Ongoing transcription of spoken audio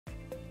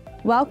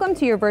Welcome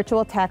to your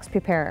virtual tax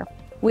preparer.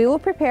 We will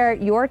prepare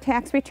your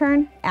tax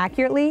return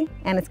accurately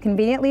and as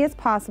conveniently as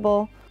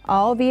possible,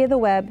 all via the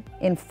web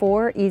in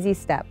 4 easy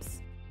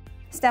steps.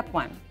 Step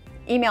 1.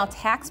 Email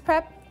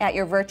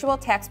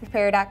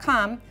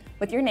taxprep@yourvirtualtaxpreparer.com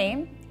with your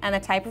name and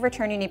the type of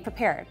return you need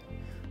prepared.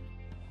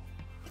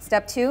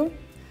 Step 2.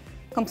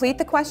 Complete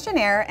the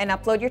questionnaire and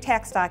upload your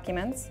tax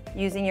documents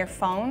using your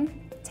phone,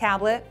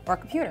 tablet, or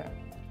computer.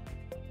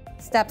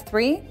 Step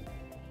 3.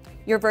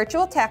 Your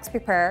virtual tax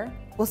preparer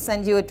will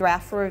send you a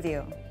draft for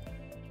review.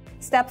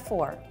 Step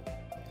 4.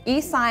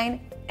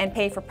 E-sign and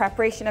pay for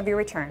preparation of your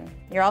return.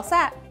 You're all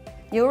set.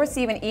 You'll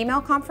receive an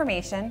email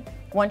confirmation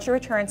once your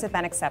returns have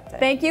been accepted.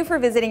 Thank you for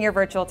visiting your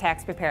virtual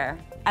tax preparer.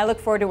 I look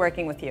forward to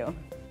working with you.